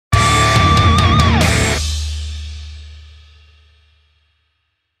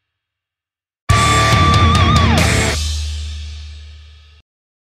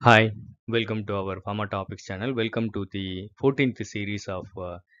Hi, welcome to our Pharma Topics channel. Welcome to the 14th series of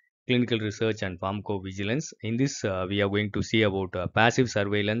clinical research and pharmacovigilance. In this, we are going to see about passive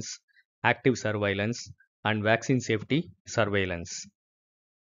surveillance, active surveillance, and vaccine safety surveillance.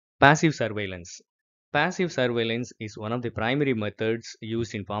 Passive surveillance. Passive surveillance is one of the primary methods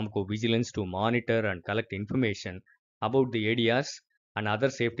used in pharmacovigilance to monitor and collect information about the ADRs and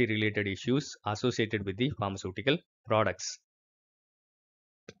other safety related issues associated with the pharmaceutical products.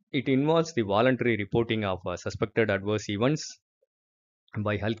 It involves the voluntary reporting of suspected adverse events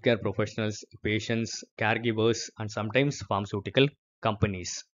by healthcare professionals, patients, caregivers, and sometimes pharmaceutical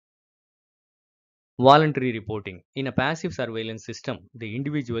companies. Voluntary reporting. In a passive surveillance system, the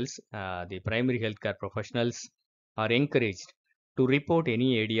individuals, the primary healthcare professionals, are encouraged to report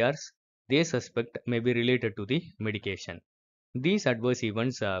any ADRs they suspect may be related to the medication. These adverse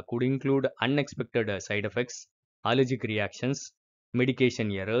events could include unexpected side effects, allergic reactions, medication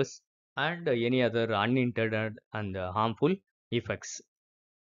errors, and any other unintended and harmful effects.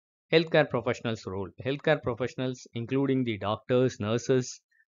 Healthcare professionals' role. Healthcare professionals, including the doctors, nurses,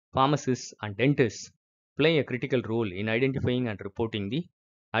 pharmacists, and dentists, play a critical role in identifying and reporting the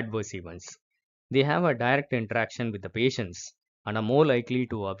adverse events. They have a direct interaction with the patients and are more likely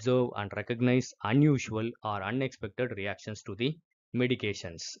to observe and recognize unusual or unexpected reactions to the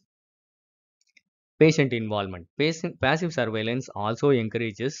medications. Patient involvement. Passive surveillance also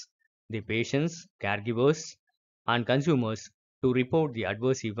encourages the patients, caregivers, and consumers to report the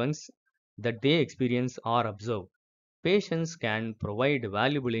adverse events that they experience or observe. Patients can provide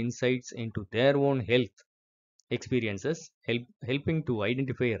valuable insights into their own health experiences, helping to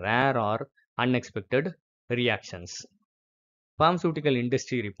identify rare or unexpected reactions. Pharmaceutical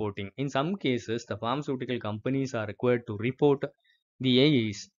industry reporting. In some cases, the pharmaceutical companies are required to report the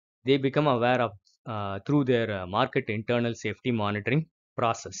AEs they become aware of through their market internal safety monitoring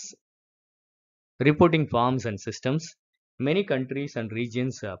process. Reporting forms and systems. Many countries and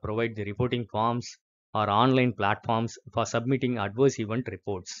regions provide the reporting forms or online platforms for submitting adverse event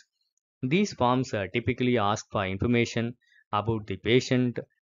reports. These forms typically ask for information about the patient,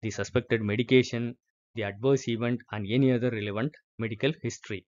 the suspected medication, the adverse event, and any other relevant medical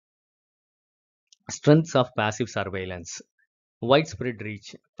history. Strengths of passive surveillance. Widespread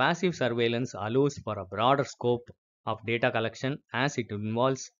reach. Passive surveillance allows for a broader scope of data collection as it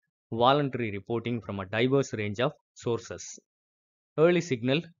involves voluntary reporting from a diverse range of sources. Early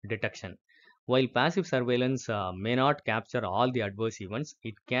signal detection. While passive surveillance may not capture all the adverse events,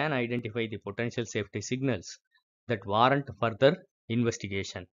 it can identify the potential safety signals that warrant further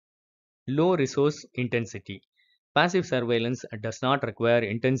investigation. Low resource intensity. Passive surveillance does not require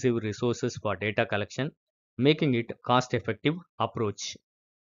intensive resources for data collection, making it cost-effective approach.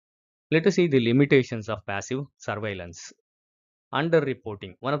 Let us see the limitations of passive surveillance.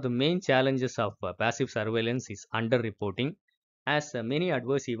 Underreporting. One of the main challenges of passive surveillance is underreporting, as many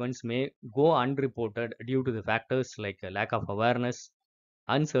adverse events may go unreported due to the factors like lack of awareness,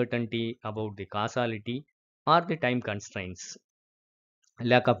 uncertainty about the causality, or the time constraints.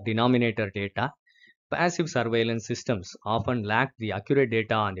 Lack of denominator data. Passive surveillance systems often lack the accurate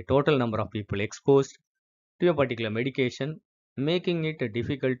data on the total number of people exposed to a particular medication, making it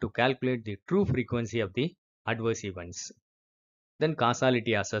difficult to calculate the true frequency of the adverse events. Then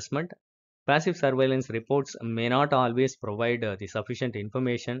causality assessment. Passive surveillance reports may not always provide the sufficient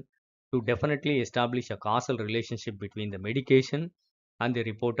information to definitely establish a causal relationship between the medication and the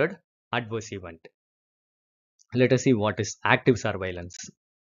reported adverse event. Let us see what is active surveillance.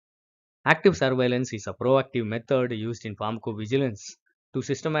 Active surveillance is a proactive method used in pharmacovigilance to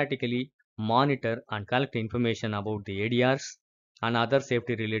systematically monitor and collect information about the ADRs and other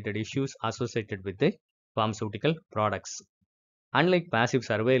safety related issues associated with the pharmaceutical products. Unlike passive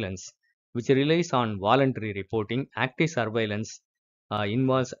surveillance, which relies on voluntary reporting, active surveillance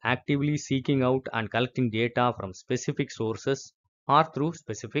involves actively seeking out and collecting data from specific sources or through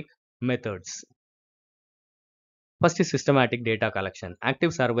specific methods. First is systematic data collection.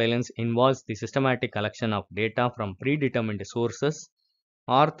 Active surveillance involves the systematic collection of data from predetermined sources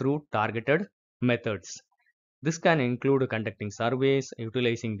or through targeted methods. This can include conducting surveys,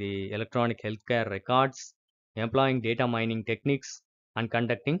 utilizing the electronic healthcare records, employing data mining techniques, and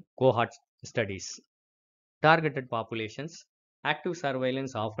conducting cohort studies. Targeted populations. Active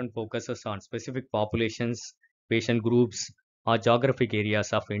surveillance often focuses on specific populations, patient groups, or geographic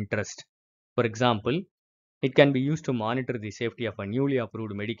areas of interest. For example, it can be used to monitor the safety of a newly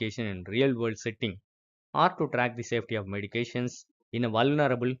approved medication in real-world setting or to track the safety of medications in a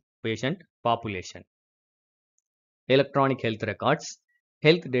vulnerable patient population. Electronic health records.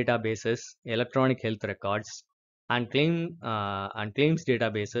 Health databases, electronic health records, and claims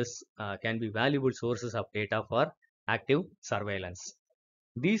databases can be valuable sources of data for active surveillance.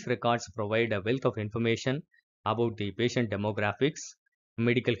 These records provide a wealth of information about the patient demographics,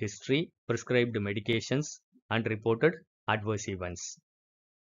 medical history, prescribed medications, and reported adverse events.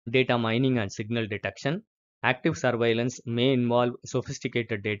 Data mining and signal detection. Active surveillance may involve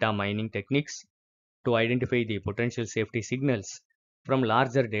sophisticated data mining techniques to identify the potential safety signals from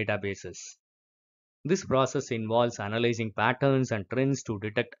larger databases. This process involves analyzing patterns and trends to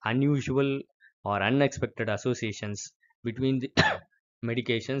detect unusual or unexpected associations between the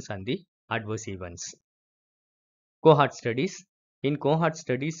medications and the adverse events. Cohort studies. In cohort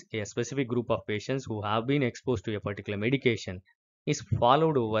studies, a specific group of patients who have been exposed to a particular medication is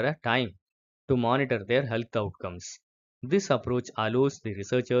followed over a time to monitor their health outcomes. This approach allows the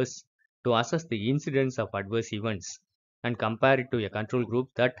researchers to assess the incidence of adverse events and compare it to a control group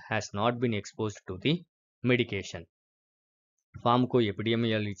that has not been exposed to the medication.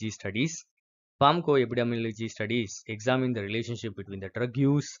 Pharmacoepidemiology studies. Pharmacoepidemiology studies examine the relationship between the drug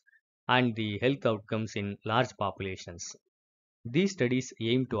use and the health outcomes in large populations. These studies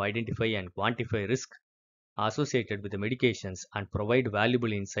aim to identify and quantify risk associated with the medications and provide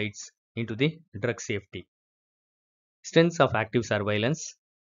valuable insights into the drug safety. Strengths of active surveillance.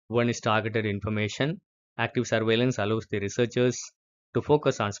 One is targeted information. Active surveillance allows the researchers to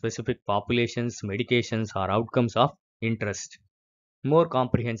focus on specific populations, medications, or outcomes of interest. More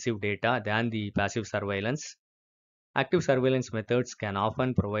comprehensive data than the passive surveillance. Active surveillance methods can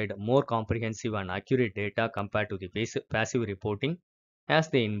often provide more comprehensive and accurate data compared to the passive reporting, as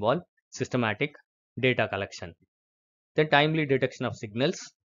they involve systematic data collection. The timely detection of signals.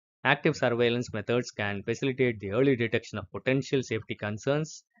 Active surveillance methods can facilitate the early detection of potential safety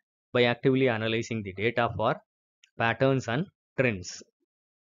concerns by actively analyzing the data for patterns and trends.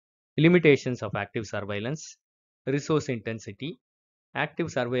 Limitations of active surveillance. Resource intensity. Active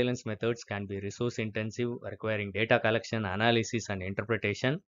surveillance methods can be resource intensive, requiring data collection, analysis, and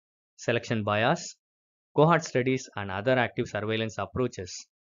interpretation. Selection bias. Cohort studies and other active surveillance approaches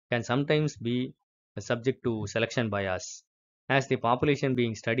can sometimes be subject to selection bias, as the population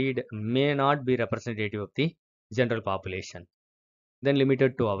being studied may not be representative of the general population. Then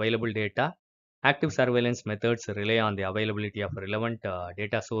limited to available data. Active surveillance methods rely on the availability of relevant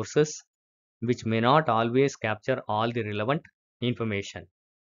data sources, which may not always capture all the relevant information.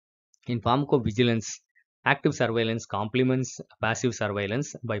 In pharmacovigilance, active surveillance complements passive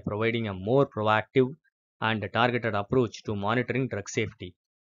surveillance by providing a more proactive and targeted approach to monitoring drug safety.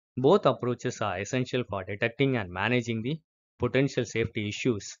 Both approaches are essential for detecting and managing the potential safety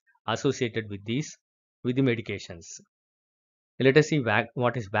issues associated with the medications. Let us see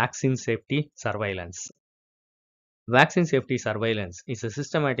what is vaccine safety surveillance. Vaccine safety surveillance is a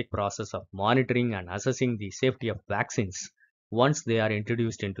systematic process of monitoring and assessing the safety of vaccines once they are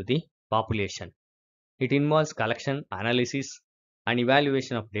introduced into the population. It involves collection, analysis, and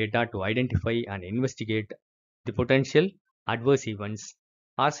evaluation of data to identify and investigate the potential adverse events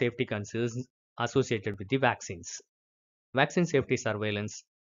or safety concerns associated with the vaccines. Vaccine safety surveillance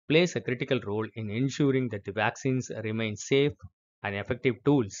plays a critical role in ensuring that the vaccines remain safe and effective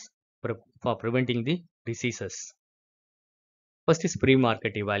tools for preventing the diseases. First is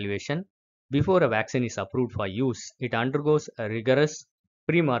pre-market evaluation. Before a vaccine is approved for use, it undergoes a rigorous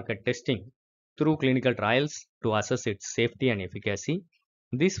pre-market testing through clinical trials to assess its safety and efficacy.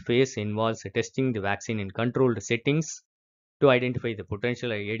 This phase involves testing the vaccine in controlled settings to identify the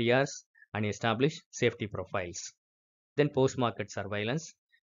potential ADRs and establish safety profiles. Then post-market surveillance.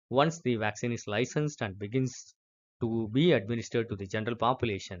 Once the vaccine is licensed and begins to be administered to the general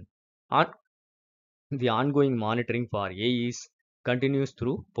population, the ongoing monitoring for AEs continues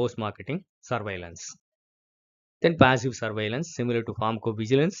through post-marketing surveillance. Then passive surveillance, similar to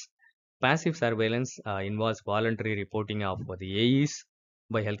pharmacovigilance. Passive surveillance involves voluntary reporting of the AEs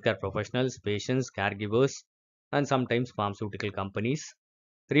by healthcare professionals, patients, caregivers, and sometimes pharmaceutical companies.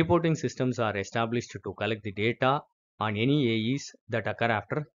 Reporting systems are established to collect the data on any AEs that occur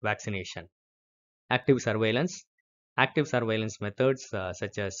after vaccination. Active surveillance. Active surveillance methods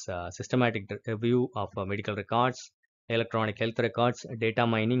such as systematic review of medical records, electronic health records, data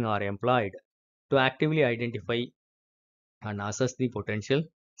mining are employed to actively identify and assess the potential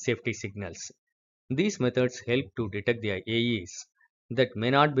safety signals. These methods help to detect the AEs that may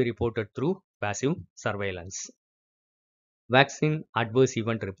not be reported through passive surveillance. Vaccine Adverse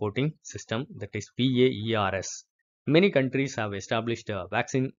Event Reporting System, that is PAERS. Many countries have established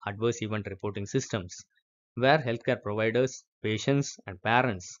vaccine adverse event reporting systems where healthcare providers, patients, and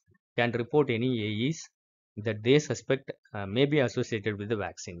parents can report any AEs that they suspect may be associated with the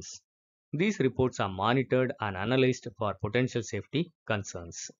vaccines. These reports are monitored and analyzed for potential safety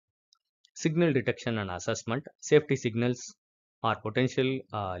concerns. Signal detection and assessment. Safety signals are potential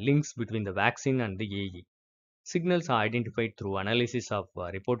links between the vaccine and the AE. Signals are identified through analysis of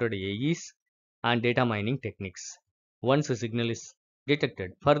reported AEs and data mining techniques. Once a signal is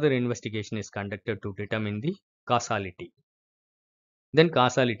detected, further investigation is conducted to determine the causality. Then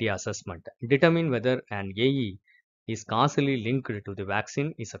causality assessment. Determine whether an AE is causally linked to the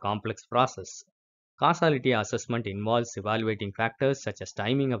vaccine is a complex process. Causality assessment involves evaluating factors such as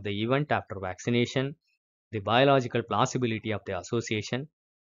timing of the event after vaccination, the biological plausibility of the association,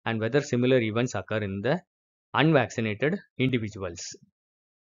 and whether similar events occur in the unvaccinated individuals.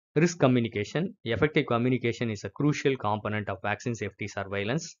 Risk communication. Effective communication is a crucial component of vaccine safety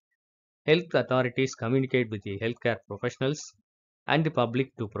surveillance. Health authorities communicate with the healthcare professionals and the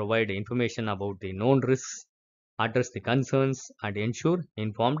public to provide information about the known risks, address the concerns, and ensure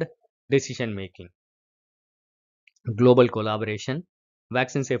informed decision making. Global collaboration.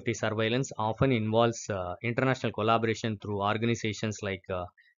 Vaccine safety surveillance often involves international collaboration through organizations like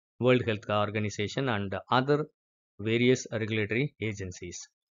World Health Organization and other various regulatory agencies.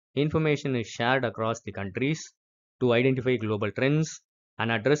 Information is shared across the countries to identify global trends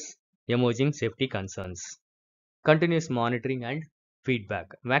and address emerging safety concerns. Continuous monitoring and feedback.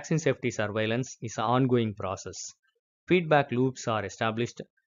 Vaccine safety surveillance is an ongoing process. Feedback loops are established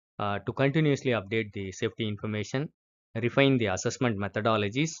to continuously update the safety information, refine the assessment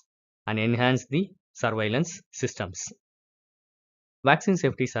methodologies, and enhance the surveillance systems. Vaccine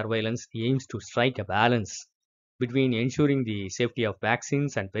safety surveillance aims to strike a balance between ensuring the safety of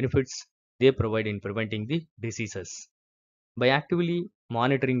vaccines and benefits they provide in preventing the diseases. By actively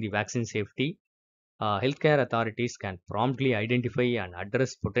monitoring the vaccine safety, healthcare authorities can promptly identify and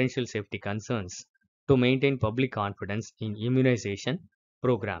address potential safety concerns to maintain public confidence in immunization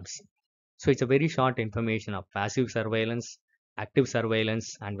programs. So it's a very short information of passive surveillance, active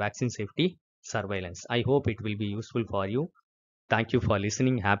surveillance, and vaccine safety surveillance. I hope it will be useful for you. Thank you for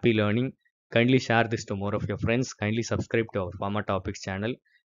listening. Happy learning. Kindly share this to more of your friends. Kindly subscribe to our Pharma Topics channel.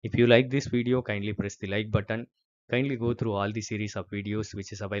 If you like this video, kindly press the like button. Kindly go through all the series of videos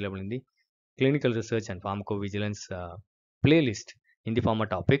which is available in the clinical research and pharmacovigilance playlist in the Pharma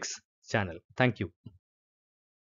Topics channel. Thank you.